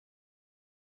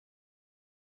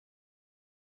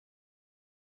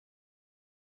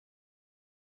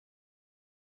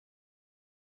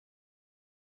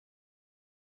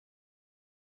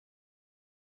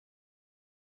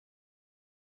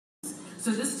So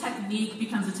this technique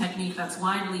becomes a technique that's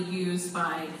widely used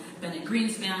by Bennett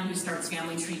Greenspan, who starts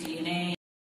family tree DNA.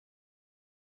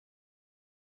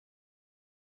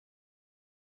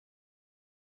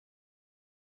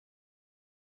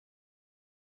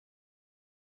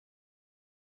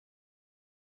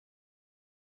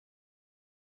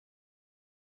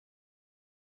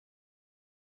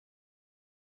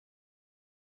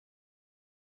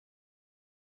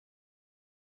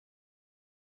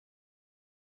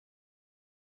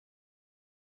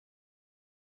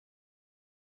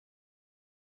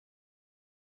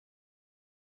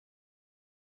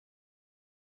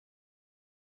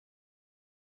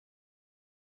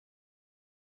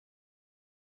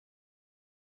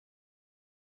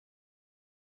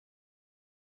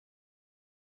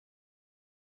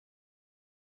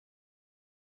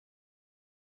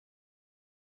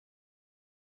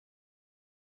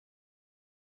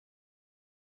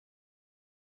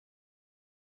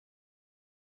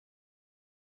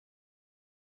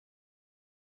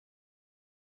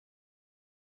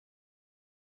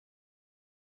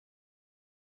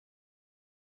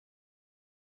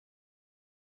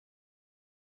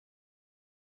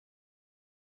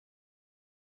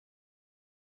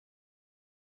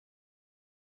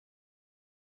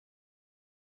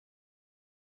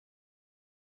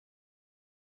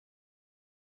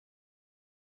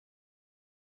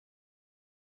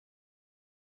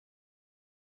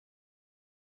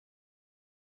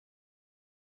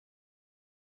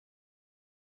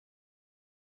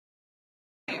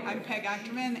 I'm Peg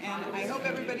Ackerman, and I hope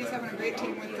everybody's having a great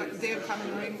time with the Day of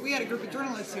Common Learning. We had a group of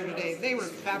journalists here today. They were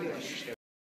fabulous.